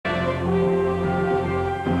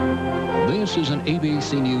This is an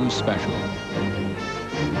ABC News special.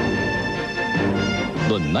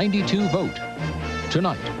 The 92 vote.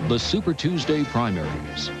 Tonight, the Super Tuesday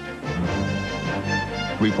primaries.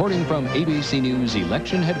 Reporting from ABC News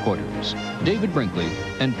Election Headquarters, David Brinkley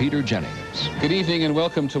and Peter Jennings. Good evening and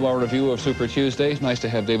welcome to our review of Super Tuesday. Nice to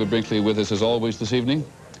have David Brinkley with us as always this evening.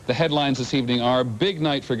 The headlines this evening are big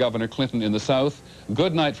night for Governor Clinton in the South,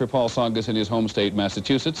 good night for Paul Tsongas in his home state,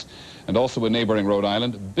 Massachusetts, and also in neighboring Rhode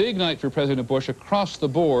Island. Big night for President Bush across the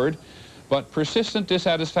board, but persistent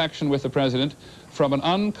dissatisfaction with the president from an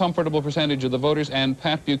uncomfortable percentage of the voters, and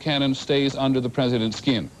Pat Buchanan stays under the president's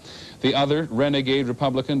skin. The other, renegade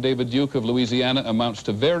Republican David Duke of Louisiana, amounts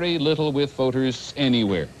to very little with voters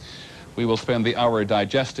anywhere. We will spend the hour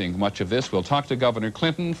digesting much of this. We'll talk to Governor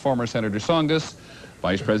Clinton, former Senator Tsongas,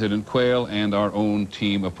 Vice President Quayle, and our own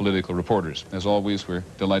team of political reporters. As always, we're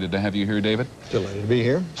delighted to have you here, David. Delighted to be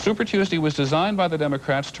here. Super Tuesday was designed by the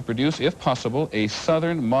Democrats to produce, if possible, a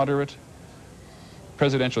Southern moderate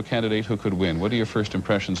presidential candidate who could win. What are your first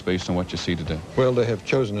impressions based on what you see today? Well, they have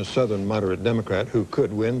chosen a Southern moderate Democrat who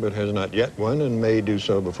could win but has not yet won and may do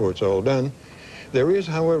so before it's all done. There is,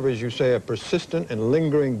 however, as you say, a persistent and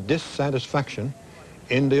lingering dissatisfaction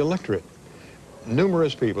in the electorate.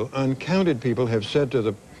 Numerous people, uncounted people, have said to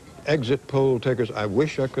the exit poll takers, I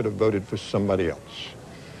wish I could have voted for somebody else.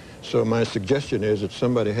 So my suggestion is that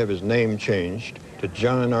somebody have his name changed to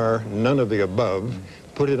John R. None of the Above,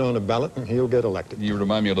 put it on a ballot, and he'll get elected. You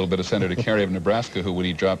remind me a little bit of Senator Kerry of Nebraska, who, when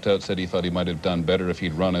he dropped out, said he thought he might have done better if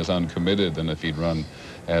he'd run as uncommitted than if he'd run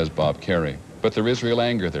as Bob Kerry. But there is real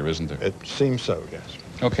anger there, isn't there? It seems so, yes.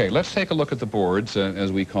 Okay, let's take a look at the boards,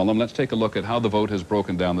 as we call them. Let's take a look at how the vote has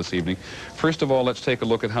broken down this evening. First of all, let's take a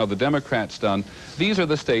look at how the Democrats done. These are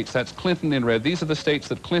the states, that's Clinton in red, these are the states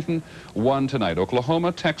that Clinton won tonight.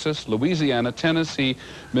 Oklahoma, Texas, Louisiana, Tennessee,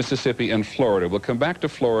 Mississippi, and Florida. We'll come back to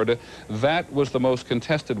Florida. That was the most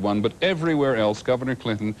contested one, but everywhere else, Governor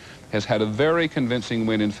Clinton has had a very convincing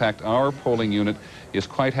win. In fact, our polling unit is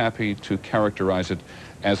quite happy to characterize it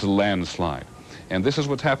as a landslide. And this is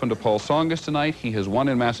what's happened to Paul Tsongas tonight. He has won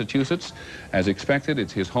in Massachusetts. As expected,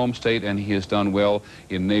 it's his home state, and he has done well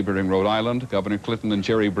in neighboring Rhode Island. Governor Clinton and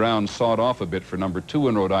Jerry Brown sawed off a bit for number 2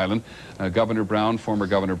 in Rhode Island. Governor Brown, former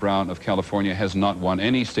Governor Brown of California, has not won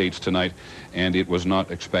any states tonight, and it was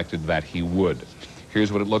not expected that he would.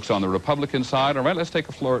 Here's what it looks on the Republican side. All right, let's take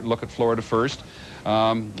a look at Florida first.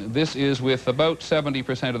 This is with about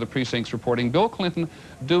 70% of the precincts reporting Bill Clinton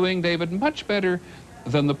doing, David, much better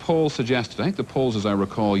than the polls suggested. I think the polls, as I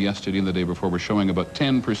recall, yesterday and the day before were showing about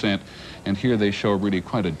 10%, and here they show really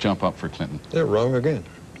quite a jump up for Clinton. They're wrong again,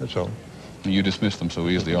 that's all. You dismiss them so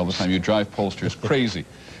easily all the time. You drive pollsters crazy.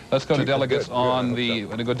 Let's go to delegates on the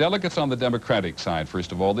delegates on the Democratic side.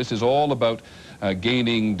 First of all, this is all about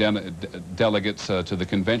gaining delegates to the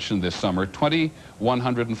convention this summer.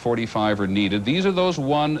 2,145 are needed. These are those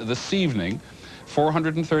won this evening.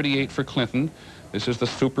 438 for Clinton. This is the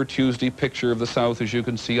Super Tuesday picture of the South, as you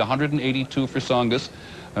can see. 182 for Tsongas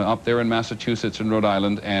up there in Massachusetts and Rhode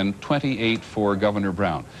Island, and 28 for Governor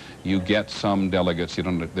Brown. You get some delegates.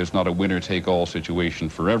 There's not a winner-take-all situation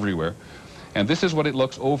for everywhere. And this is what it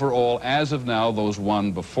looks overall as of now. Those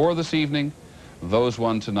won before this evening, those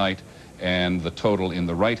won tonight, and the total in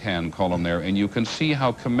the right-hand column there. And you can see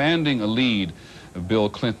how commanding a lead Bill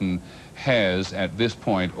Clinton has at this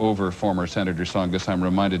point over former Senator Tsongas. I'm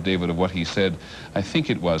reminded, David, of what he said, I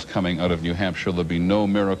think it was, coming out of New Hampshire, there'll be no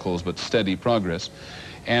miracles but steady progress.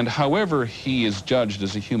 And however he is judged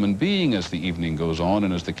as a human being as the evening goes on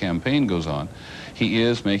and as the campaign goes on, he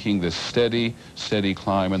is making this steady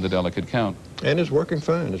climb in the delegate count. And it's working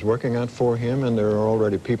fine. It's working out for him, and there are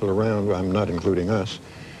already people around, I'm not including us,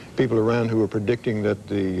 people around who are predicting that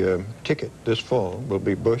the ticket this fall will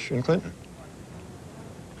be Bush and Clinton.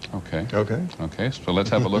 Okay. Okay. Okay, so let's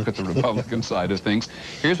have a look at the Republican side of things.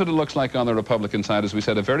 Here's what it looks like on the Republican side. As we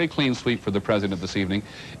said, a very clean sweep for the president this evening.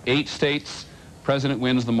 8 states, president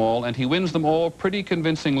wins them all, and he wins them all pretty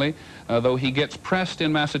convincingly, though he gets pressed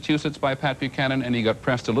in Massachusetts by Pat Buchanan, and he got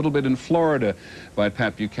pressed a little bit in Florida by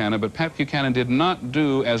Pat Buchanan. But Pat Buchanan did not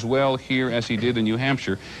do as well here as he did in New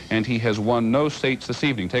Hampshire, and he has won no states this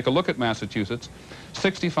evening. Take a look at Massachusetts.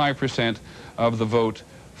 65% of the vote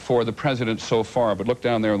for the president so far, but look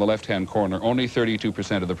down there in the left-hand corner, only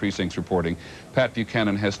 32% of the precincts reporting. Pat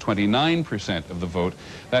Buchanan has 29% of the vote.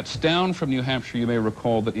 That's down from New Hampshire. You may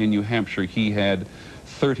recall that in New Hampshire he had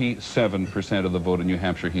 37% of the vote in New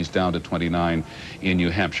Hampshire. He's down to 29 in New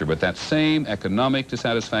Hampshire. But that same economic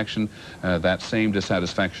dissatisfaction, that same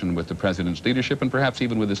dissatisfaction with the president's leadership and perhaps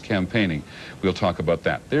even with his campaigning. We'll talk about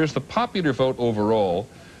that. There's the popular vote overall.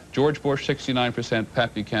 George Bush, 69%,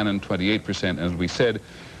 Pat Buchanan, 28%. As we said,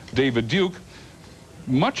 David Duke,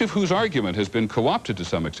 much of whose argument has been co-opted to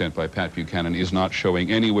some extent by Pat Buchanan, is not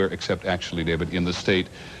showing anywhere except actually, David, in the state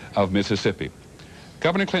of Mississippi.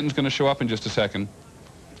 Governor Clinton's going to show up in just a second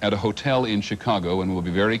at a hotel in Chicago, and we'll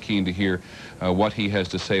be very keen to hear what he has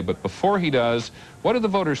to say. But before he does, what do the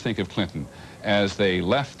voters think of Clinton as they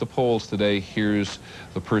left the polls today? Here's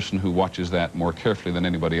the person who watches that more carefully than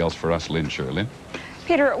anybody else for us, Lynn Shirley.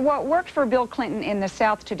 Peter, what worked for Bill Clinton in the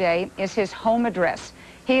South today is his home address.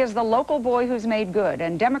 He is the local boy who's made good,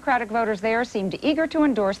 and Democratic voters there seemed eager to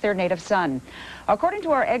endorse their native son. According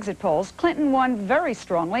to our exit polls, Clinton won very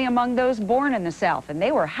strongly among those born in the South, and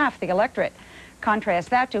they were half the electorate. Contrast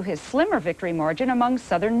that to his slimmer victory margin among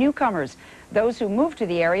Southern newcomers, those who moved to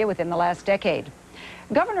the area within the last decade.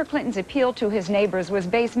 Governor Clinton's appeal to his neighbors was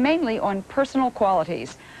based mainly on personal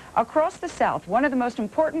qualities. Across the South, one of the most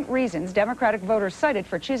important reasons Democratic voters cited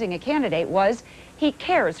for choosing a candidate was he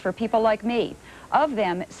cares for people like me. Of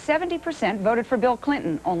them, 70% voted for Bill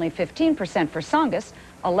Clinton, only 15% for Tsongas,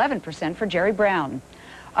 11% for Jerry Brown.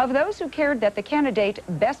 Of those who cared that the candidate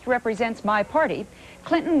best represents my party,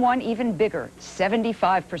 Clinton won even bigger,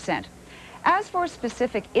 75%. As for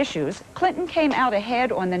specific issues, Clinton came out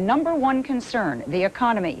ahead on the #1 concern, the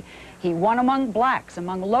economy. He won among blacks,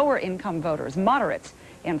 among lower-income voters, moderates.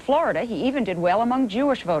 In Florida, he even did well among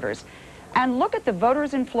Jewish voters. And look at the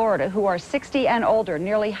voters in Florida who are 60 and older,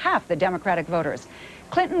 nearly half the Democratic voters.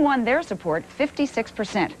 Clinton won their support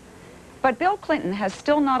 56%. But Bill Clinton has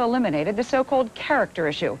still not eliminated the so-called character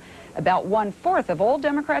issue. About 1/4 of all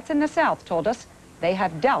Democrats in the South told us they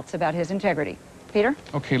have doubts about his integrity. Peter?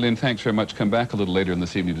 Okay, Lynn, thanks very much. Come back a little later in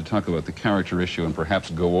this evening to talk about the character issue and perhaps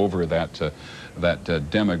go over that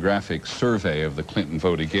demographic survey of the Clinton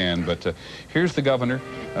vote again. But here's the governor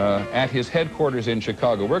at his headquarters in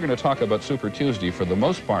Chicago. We're going to talk about Super Tuesday for the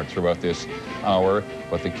most part throughout this hour,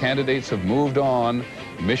 but the candidates have moved on.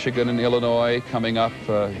 Michigan and Illinois coming up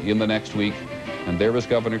in the next week. And there is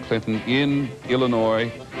Governor Clinton in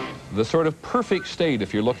Illinois, the sort of perfect state,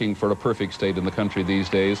 if you're looking for a perfect state in the country these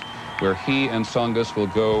days, where he and Tsongas will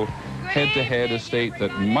go head-to-head, a state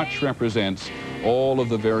that much represents all of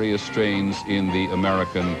the various strains in the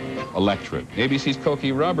American electorate. ABC's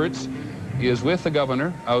Cokie Roberts is with the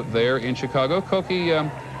governor out there in Chicago. Cokie,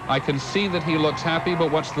 I can see that he looks happy, but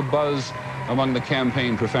what's the buzz among the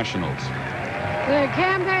campaign professionals? The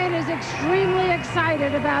campaign is extremely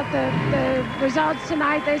excited about the results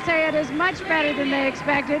tonight. They say it is much better than they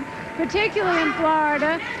expected, particularly in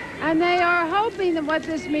Florida. And they are hoping that what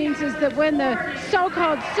this means is that when the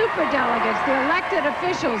so-called superdelegates, the elected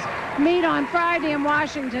officials, meet on Friday in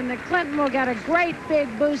Washington, that Clinton will get a great big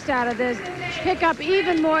boost out of this, pick up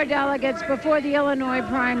even more delegates before the Illinois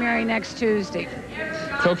primary next Tuesday.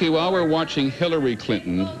 Cokie, while we're watching Hillary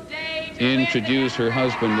Clinton introduce her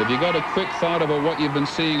husband, have you got a quick thought about what you've been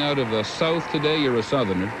seeing out of the South today? You're a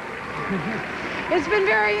Southerner. It's been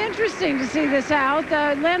very interesting to see the South.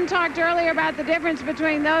 Lynn talked earlier about the difference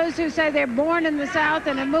between those who say they're born in the South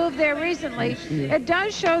and have moved there recently. It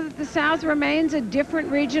does show that the South remains a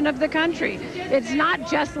different region of the country. It's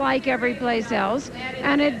not just like every place else,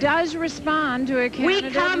 and it does respond to a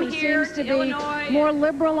candidate who seems to be more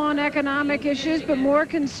liberal on economic issues, but more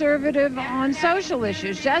conservative on social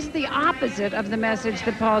issues, just the opposite of the message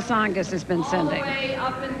that Paul Tsongas has been sending.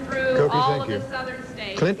 Cokie, thank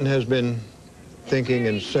you. Clinton has been thinking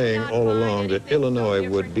and saying all along that Illinois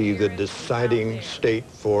would be the deciding state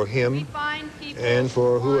for him and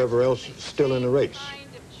for whoever else still in the race.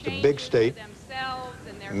 It's a big state,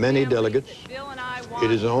 many delegates.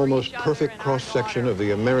 It is an almost perfect cross-section of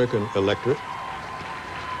the American electorate.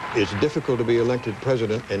 It's difficult to be elected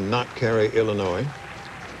president and not carry Illinois.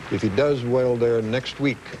 If he does well there next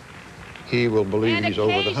week, he will believe he's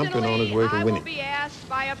over the hump and on his way to winning. I will be asked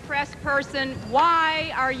by a press person,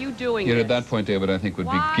 why are you doing this? At that point, David, I think would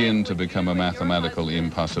begin to become a mathematical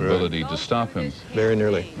impossibility to stop him. Very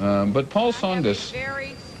nearly. But Paul Tsongas,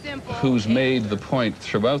 who's made the point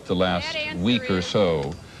throughout the last week or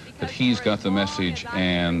so that he's got the message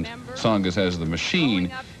and Tsongas has the machine,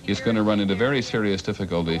 is going to run into very serious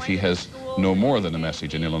difficulty if he has no more than a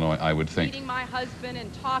message in Illinois, I would think.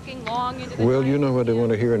 Well, you know what they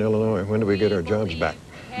want to hear in Illinois. When do we get our jobs back?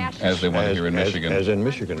 As they want to hear in Michigan. As in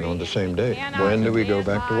Michigan, on the same day. When do we go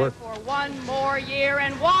back to work? For one more year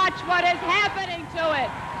and watch what is happening to it.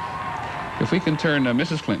 If we can turn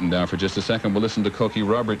Mrs. Clinton down for just a second, we'll listen to Cokie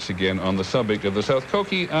Roberts again on the subject of the South.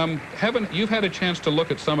 Cokie, you've had a chance to look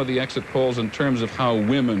at some of the exit polls in terms of how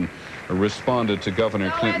women responded to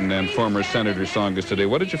Governor Clinton and former Senator Tsongas today.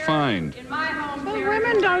 What did you find? Well,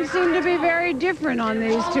 women don't seem to be very different on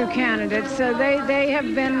these two candidates. They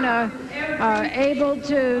have been able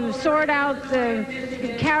to sort out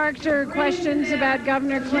the character questions about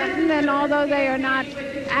Governor Clinton, and although they are not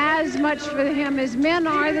as much for him as men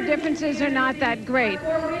are, the differences are not that great.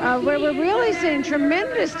 Where we're really seeing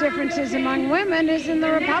tremendous differences among women is in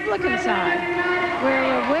the Republican side,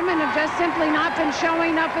 where women have just simply not been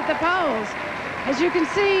showing up at the polls. As you can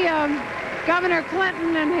see, Governor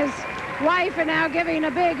Clinton and his wife are now giving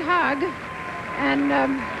a big hug, and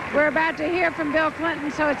we're about to hear from Bill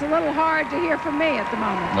Clinton, so it's a little hard to hear from me at the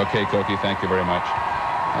moment. Okay, Cokie, thank you very much.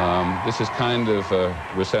 This is kind of a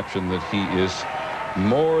reception that he is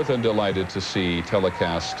more than delighted to see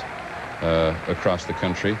telecast across the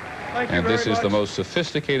country. And this is the most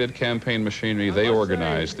sophisticated campaign machinery. They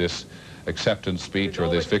organize this acceptance speech or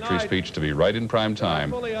this victory speech to be right in prime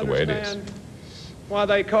time, the way it is. Why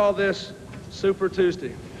they call this Super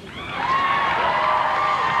Tuesday.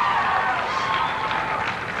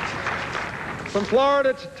 From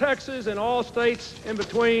Florida to Texas and all states in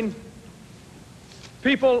between,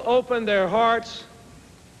 people opened their hearts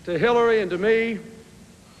to Hillary and to me,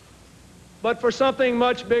 but for something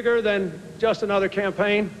much bigger than just another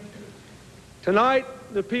campaign. Tonight,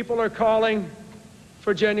 the people are calling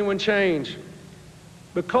for genuine change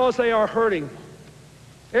because they are hurting.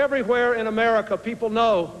 Everywhere in America, people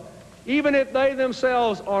know, even if they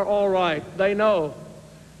themselves are all right, they know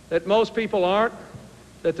that most people aren't,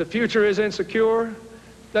 that the future is insecure,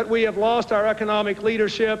 that we have lost our economic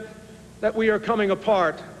leadership, that we are coming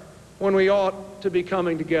apart when we ought to be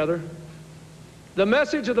coming together. The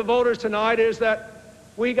message of the voters tonight is that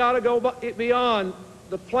we got to go beyond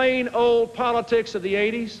the plain old politics of the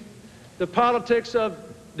 80s, the politics of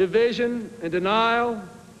division and denial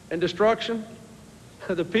and destruction.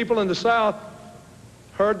 The people in the South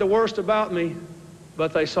heard the worst about me,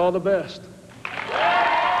 but they saw the best.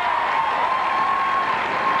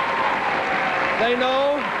 They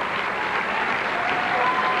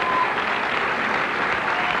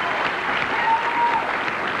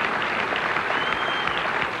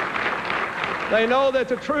know that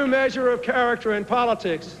the true measure of character in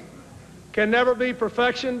politics can never be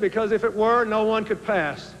perfection, because if it were, no one could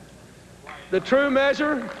pass. The true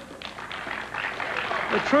measure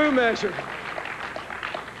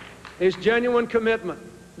is genuine commitment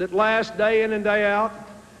that lasts day in and day out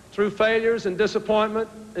through failures and disappointment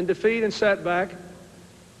and defeat and setback.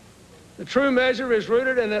 The true measure is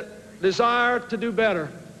rooted in a desire to do better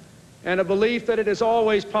and a belief that it is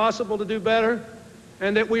always possible to do better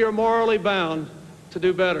and that we are morally bound to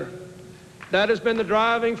do better. That has been the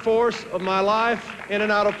driving force of my life in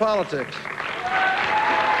and out of politics.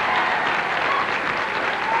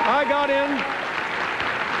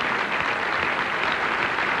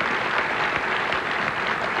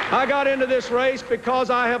 I got into this race because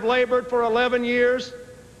I have labored for 11 years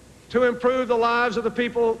to improve the lives of the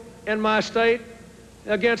people in my state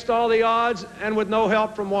against all the odds and with no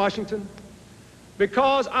help from Washington.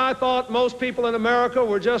 Because I thought most people in America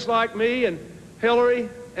were just like me and Hillary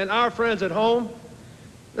and our friends at home,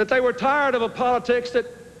 that they were tired of a politics that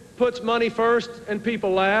puts money first and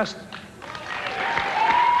people last.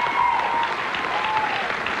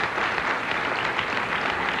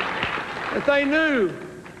 That they knew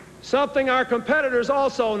something our competitors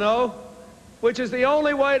also know, which is the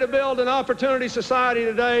only way to build an opportunity society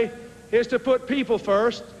today is to put people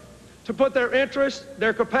first, to put their interests,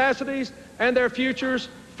 their capacities, and their futures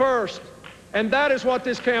first. And that is what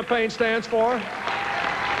this campaign stands for.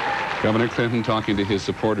 Governor Clinton talking to his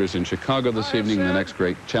supporters in Chicago this evening, the next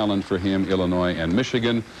great challenge for him, Illinois and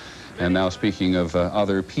Michigan. And now speaking of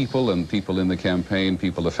other people and people in the campaign,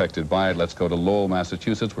 people affected by it, let's go to Lowell,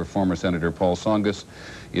 Massachusetts, where former Senator Paul Tsongas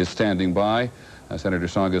is standing by. Senator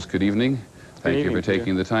Tsongas, good evening. Thank you for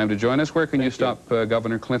taking the time to join us. Where can you stop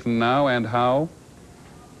Governor Clinton now, and how?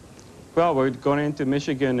 Well, we're going into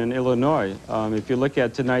Michigan and Illinois. If you look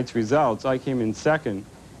at tonight's results, I came in second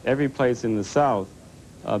every place in the South.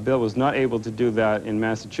 Bill was not able to do that in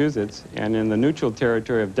Massachusetts, and in the neutral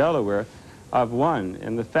territory of Delaware, I've won.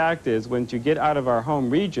 And the fact is, once you get out of our home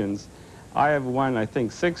regions, I have won, I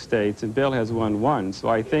think, 6 states, and Bill has won 1. So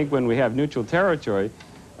I think when we have neutral territory,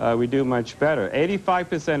 we do much better.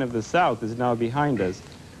 85% of the South is now behind us.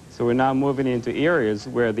 So we're now moving into areas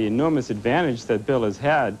where the enormous advantage that Bill has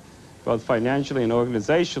had, both financially and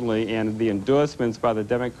organizationally, and the endorsements by the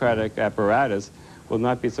Democratic apparatus will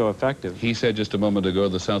not be so effective. He said just a moment ago,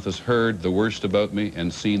 the South has heard the worst about me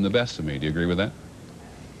and seen the best of me. Do you agree with that?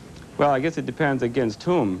 Well, I guess it depends against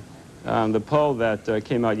whom. The poll that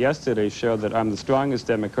came out yesterday showed that I'm the strongest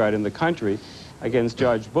Democrat in the country against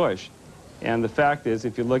George Bush. And the fact is,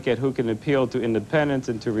 if you look at who can appeal to independents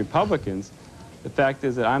and to Republicans, The fact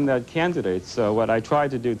is that I'm that candidate. So what I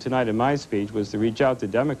tried to do tonight in my speech was to reach out to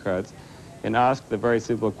Democrats and ask the very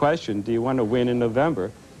simple question, do you want to win in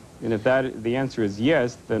November? And if the answer is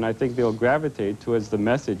yes, then I think they'll gravitate towards the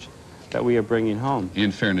message that we are bringing home.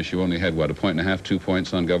 In fairness, you only had, what, 1.5, 2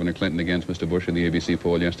 points on Governor Clinton against Mr. Bush in the ABC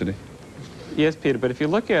poll yesterday? Yes, Peter, but if you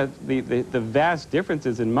look at the vast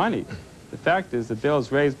differences in money, the fact is the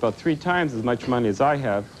Bill's raised about 3 times as much money as I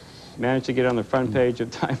have, managed to get on the front page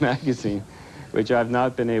of Time magazine, which I've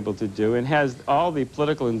not been able to do, and has all the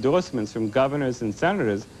political endorsements from governors and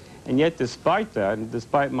senators. And yet, despite that, and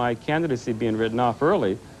despite my candidacy being written off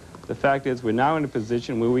early, the fact is we're now in a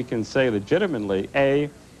position where we can say legitimately, A,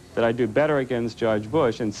 that I do better against George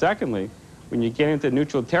Bush, and secondly, when you get into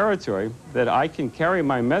neutral territory, that I can carry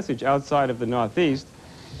my message outside of the Northeast.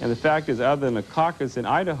 And the fact is, other than a caucus in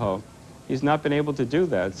Idaho, he's not been able to do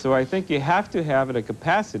that. So I think you have to have a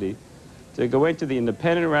capacity to go into the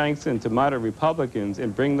independent ranks and to moderate Republicans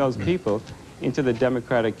and bring those people into the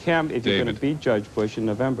Democratic camp if you're going to beat Judge Bush in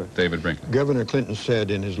November. David Brinkley. Governor Clinton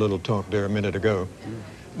said in his little talk there a minute ago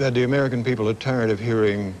that the American people are tired of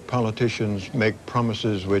hearing politicians make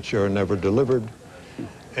promises which are never delivered.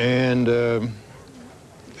 And the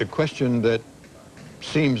question that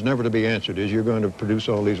seems never to be answered is, you're going to produce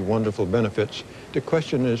all these wonderful benefits. The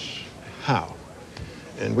question is how?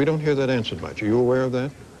 And we don't hear that answered much. Are you aware of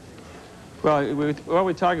that? Well, what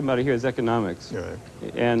we're talking about here is economics. Right.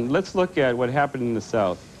 And let's look at what happened in the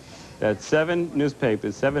South. That 7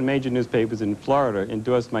 major newspapers in Florida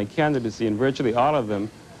endorsed my candidacy, and virtually all of them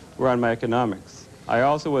were on my economics. I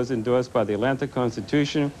also was endorsed by the Atlanta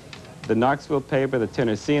Constitution, the Knoxville paper, the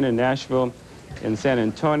Tennessean in Nashville, in San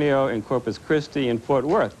Antonio, in Corpus Christi, in Fort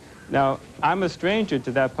Worth. Now, I'm a stranger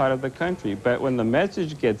to that part of the country, but when the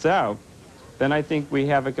message gets out, then I think we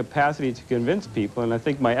have a capacity to convince people, and I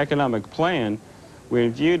think my economic plan,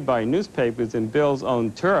 when viewed by newspapers in Bill's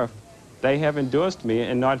own turf, they have endorsed me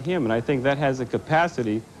and not him, and I think that has a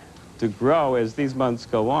capacity to grow as these months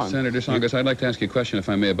go on. Senator Tsongas, I'd like to ask you a question, if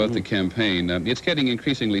I may, about the campaign. It's getting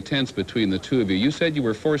increasingly tense between the two of you. You said you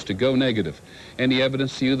were forced to go negative. Any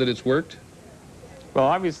evidence to you that it's worked? Well,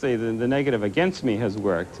 obviously, the negative against me has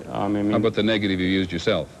worked. I mean, how about the negative you used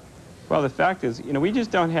yourself? Well, the fact is, we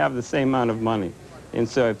just don't have the same amount of money. And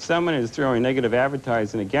so if someone is throwing negative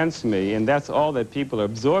advertising against me, and that's all that people are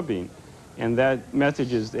absorbing, and that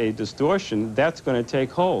message is a distortion, that's going to take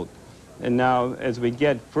hold. And now, as we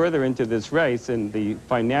get further into this race and the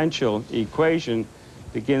financial equation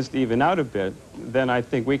begins to even out a bit, then I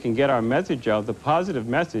think we can get our message out, the positive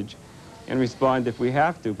message, and respond if we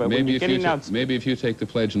have to. But maybe, when you're getting out... maybe if you take the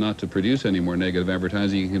pledge not to produce any more negative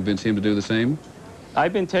advertising, you can convince him to do the same?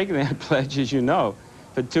 I've been taking that pledge, as you know,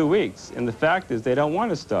 for 2 weeks, and the fact is they don't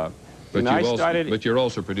want to stop. But, but you're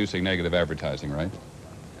also producing negative advertising, right?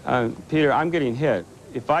 Peter, I'm getting hit.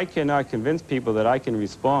 If I cannot convince people that I can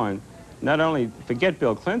respond, not only forget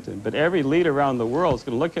Bill Clinton, but every leader around the world is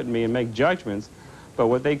going to look at me and make judgments about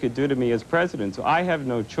what they could do to me as president. So I have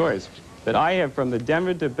no choice. But I have, from the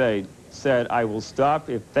Denver debate, said I will stop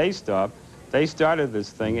if they stop. They started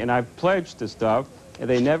this thing, and I've pledged to stop. And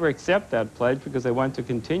they never accept that pledge because they want to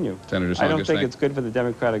continue. Senator Tsongas, I don't think it's good for the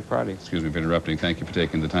Democratic Party. Excuse me for interrupting. Thank you for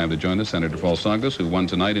taking the time to join us. Senator Paul Tsongas, who won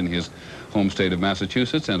tonight in his home state of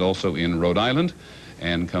Massachusetts and also in Rhode Island,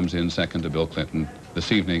 and comes in second to Bill Clinton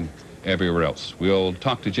this evening everywhere else. We'll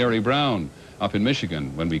talk to Jerry Brown up in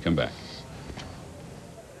Michigan when we come back.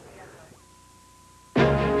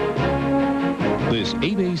 This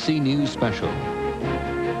ABC News special.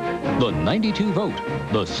 The 92 vote,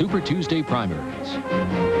 the Super Tuesday primaries.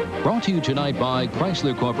 Brought to you tonight by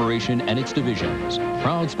Chrysler Corporation and its divisions,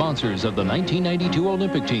 proud sponsors of the 1992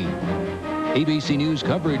 Olympic team. ABC News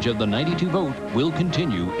coverage of the 92 vote will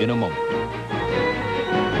continue in a moment.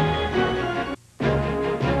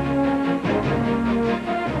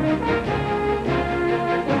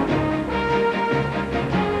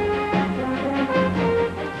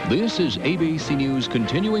 This is ABC News'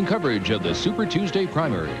 continuing coverage of the Super Tuesday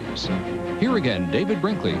primaries. Here again, David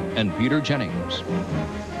Brinkley and Peter Jennings.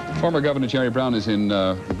 Former Governor Jerry Brown is in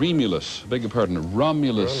Romulus,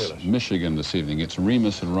 Romulus, Michigan this evening. It's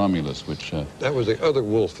Remus and Romulus, which... That was the other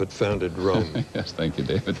wolf that founded Rome. Yes, thank you,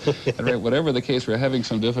 David. Whatever the case, we're having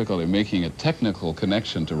some difficulty making a technical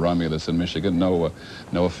connection to Romulus in Michigan. No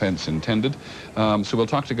offense intended. So we'll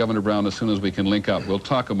talk to Governor Brown as soon as we can link up. We'll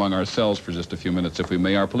talk among ourselves for just a few minutes, if we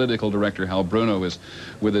may. Our political director, Hal Bruno, is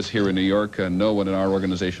with us here in New York. No one in our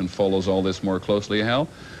organization follows all this more closely. Hal,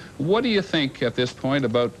 what do you think at this point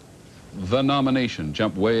about the nomination?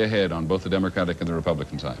 Jump way ahead on both the Democratic and the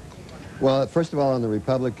Republican side. Well, first of all, on the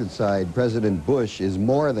Republican side, President Bush is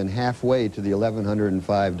more than halfway to the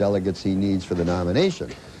 1,105 delegates he needs for the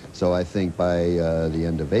nomination. So I think by the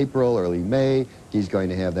end of April, early May, he's going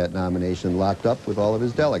to have that nomination locked up with all of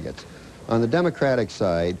his delegates. On the Democratic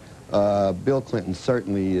side, Bill Clinton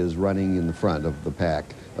certainly is running in the front of the pack,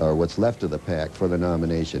 or what's left of the pack, for the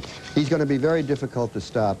nomination. He's going to be very difficult to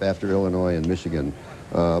stop after Illinois and Michigan.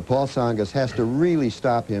 Paul Tsongas has to really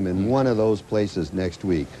stop him in one of those places next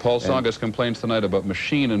week. Paul Tsongas complains tonight about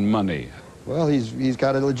machine and money. Well, he's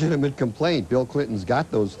got a legitimate complaint. Bill Clinton's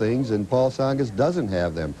got those things, and Paul Tsongas doesn't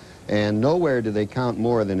have them. And nowhere do they count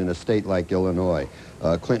more than in a state like Illinois.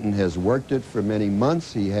 Clinton has worked it for many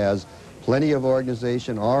months. He has plenty of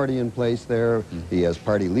organization already in place there. He has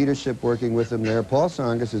party leadership working with him there. Paul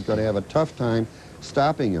Tsongas is going to have a tough time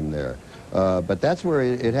stopping him there. But that's where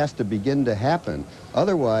it has to begin to happen.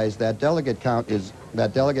 Otherwise, that delegate count is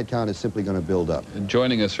simply going to build up.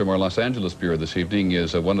 Joining us from our Los Angeles bureau this evening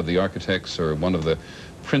is one of the architects, or one of the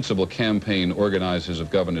principal campaign organizers of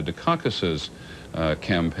Governor Dukakis's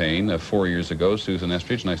campaign 4 years ago, Susan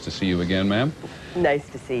Estridge. Nice to see you again, ma'am. Nice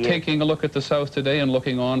to see you. Taking a look at the South today and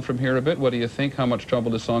looking on from here a bit, what do you think? How much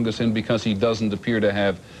trouble is Tsongas in because he doesn't appear to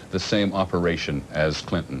have the same operation as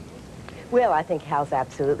Clinton? Well, I think Hal's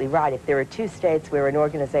absolutely right. If there are two states where an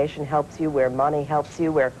organization helps you, where money helps you,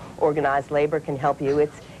 where organized labor can help you,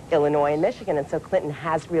 it's Illinois and Michigan, and so Clinton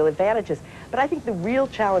has real advantages. But I think the real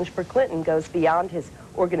challenge for Clinton goes beyond his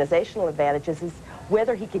organizational advantages, is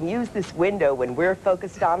whether he can use this window when we're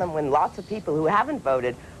focused on him, when lots of people who haven't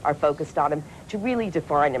voted are focused on him, to really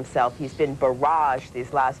define himself. He's been barraged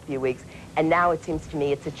these last few weeks, and now it seems to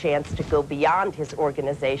me it's a chance to go beyond his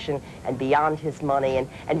organization and beyond his money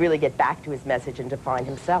and really get back to his message and define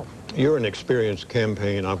himself. You're an experienced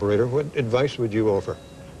campaign operator. What advice would you offer?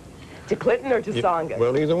 To Clinton or to Tsongas?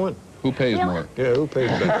 Well, either one. Who pays more? Yeah, who pays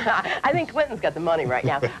better? I think Clinton's got the money right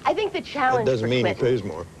now. I think the challenge That doesn't mean Clinton, he pays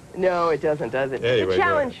more. No, it doesn't, does it? Anyway,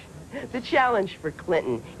 The challenge for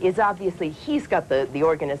Clinton is obviously he's got the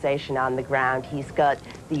organization on the ground. He's got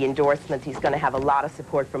the endorsements. He's going to have a lot of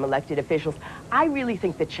support from elected officials. I really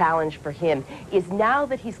think the challenge for him is, now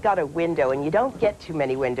that he's got a window, and you don't get too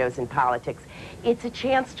many windows in politics, it's a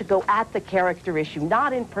chance to go at the character issue,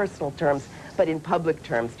 not in personal terms, but in public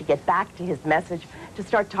terms, to get back to his message, to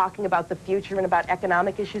start talking about the future and about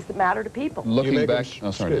economic issues that matter to people. Looking back,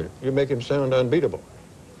 you make him sound unbeatable.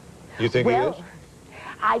 You think he is?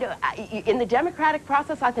 In the Democratic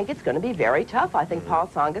process, I think it's going to be very tough. I think Paul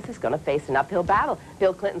Tsongas is going to face an uphill battle.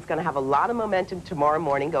 Bill Clinton's going to have a lot of momentum tomorrow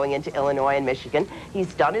morning going into Illinois and Michigan.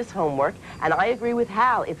 He's done his homework, and I agree with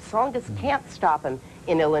Hal. If Tsongas can't stop him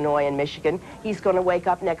in Illinois and Michigan, he's going to wake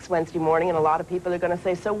up next Wednesday morning, and a lot of people are going to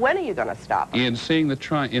say, so when are you going to stop him? In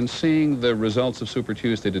seeing the results of Super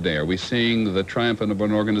Tuesday today, are we seeing the triumph of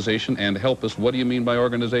an organization? And help us, what do you mean by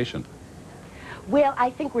organization? Well, I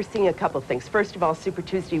think we're seeing a couple things. First of all, Super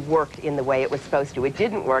Tuesday worked in the way it was supposed to. It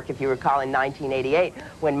didn't work, if you recall, in 1988,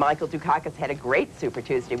 when Michael Dukakis had a great Super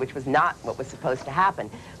Tuesday, which was not what was supposed to happen.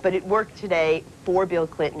 But it worked today for Bill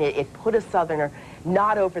Clinton. It put a Southerner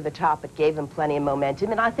not over the top, but gave him plenty of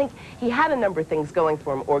momentum. And I think he had a number of things going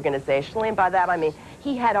for him organizationally, and by that I mean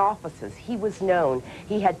he had offices, he was known,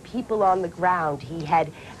 he had people on the ground, he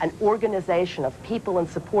had an organization of people and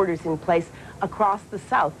supporters in place across the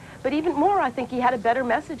South. But even more, I think he had a better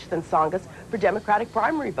message than Tsongas for Democratic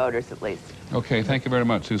primary voters, at least. Okay, thank you very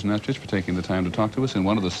much, Susan Estridge, for taking the time to talk to us. In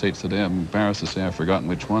one of the states today, I'm embarrassed to say I've forgotten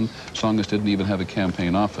which one, Tsongas didn't even have a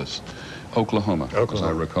campaign office. Oklahoma, as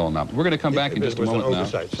I recall now. We're going to come back in just a moment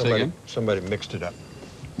now. Somebody mixed it up.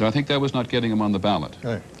 No, I think that was not getting him on the ballot.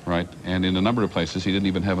 Right. And in a number of places, he didn't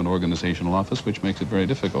even have an organizational office, which makes it very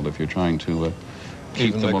difficult if you're trying to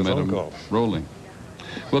keep the momentum rolling.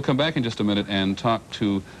 We'll come back in just a minute and talk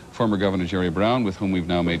to former Governor Jerry Brown, with whom we've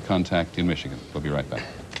now made contact in Michigan. We'll be right back.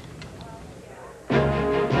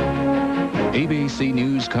 ABC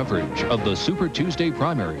News coverage of the Super Tuesday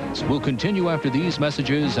primaries will continue after these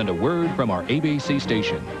messages and a word from our ABC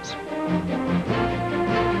stations.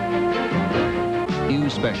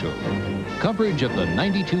 News special. Coverage of the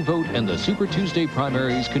 92 vote and the Super Tuesday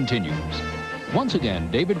primaries continues. Once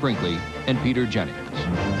again, David Brinkley and Peter Jennings.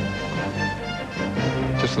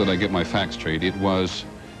 Just so that I get my facts straight, it was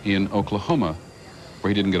in Oklahoma where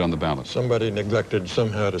he didn't get on the ballot. Somebody neglected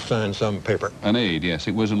somehow to sign some paper. An aide, yes.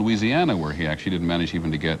 It was in Louisiana where he actually didn't manage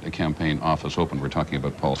even to get a campaign office open. We're talking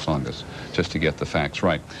about Paul Tsongas, just to get the facts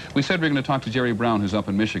right. We said we we're going to talk to Jerry Brown, who's up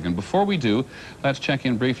in Michigan. Before we do, let's check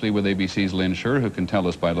in briefly with ABC's Lynn Scher, who can tell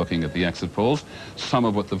us by looking at the exit polls some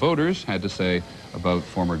of what the voters had to say about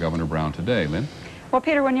former Governor Brown today. Lynn? Well,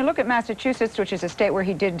 Peter, when you look at Massachusetts, which is a state where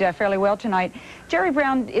he did fairly well tonight, Jerry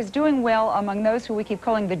Brown is doing well among those who we keep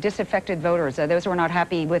calling the disaffected voters, those who are not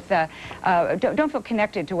happy with, don't feel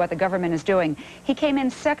connected to what the government is doing. He came in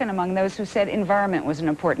second among those who said environment was an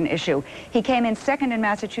important issue. He came in second in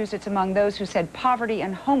Massachusetts among those who said poverty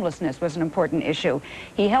and homelessness was an important issue.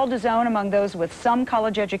 He held his own among those with some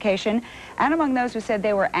college education and among those who said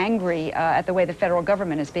they were angry at the way the federal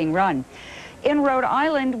government is being run. In Rhode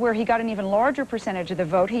Island, where he got an even larger percentage of the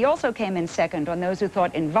vote, he also came in second on those who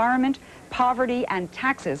thought environment, poverty, and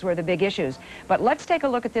taxes were the big issues. But let's take a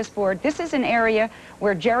look at this board. This is an area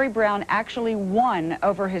where Jerry Brown actually won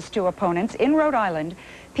over his two opponents. In Rhode Island,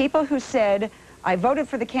 people who said, I voted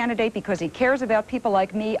for the candidate because he cares about people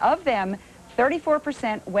like me, of them,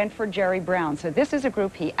 34% went for Jerry Brown. So this is a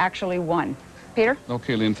group he actually won. Peter?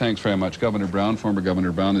 Okay, Lynn, thanks very much. Governor Brown, former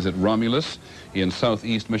Governor Brown, is at Romulus in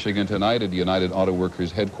southeast Michigan tonight at the United Auto Workers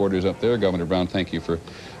headquarters up there. Governor Brown, thank you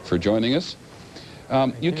for joining us.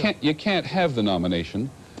 You can't have the nomination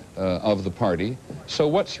of the party, so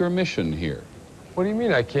what's your mission here? What do you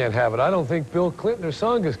mean I can't have it? I don't think Bill Clinton or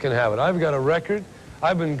Tsongas can have it. I've got a record.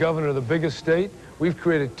 I've been governor of the biggest state. We've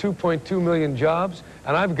created 2.2 million jobs,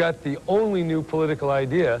 and I've got the only new political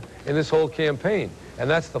idea in this whole campaign. And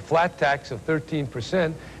that's the flat tax of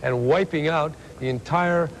 13% and wiping out the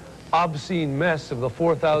entire obscene mess of the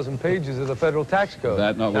 4,000 pages of the federal tax code.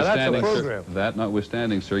 That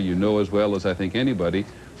notwithstanding, sir, you know as well as I think anybody,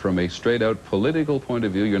 from a straight-out political point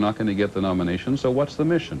of view, you're not going to get the nomination, so what's the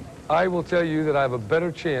mission? I will tell you that I have a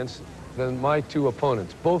better chance than my two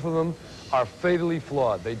opponents. Both of them are fatally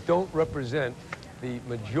flawed. They don't represent the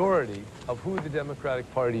majority of who the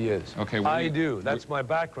Democratic Party is. Okay, I do. That's my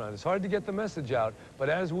background. It's hard to get the message out, but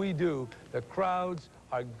as we do, the crowds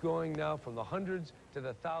are going now from the hundreds to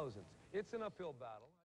the thousands. It's an uphill battle.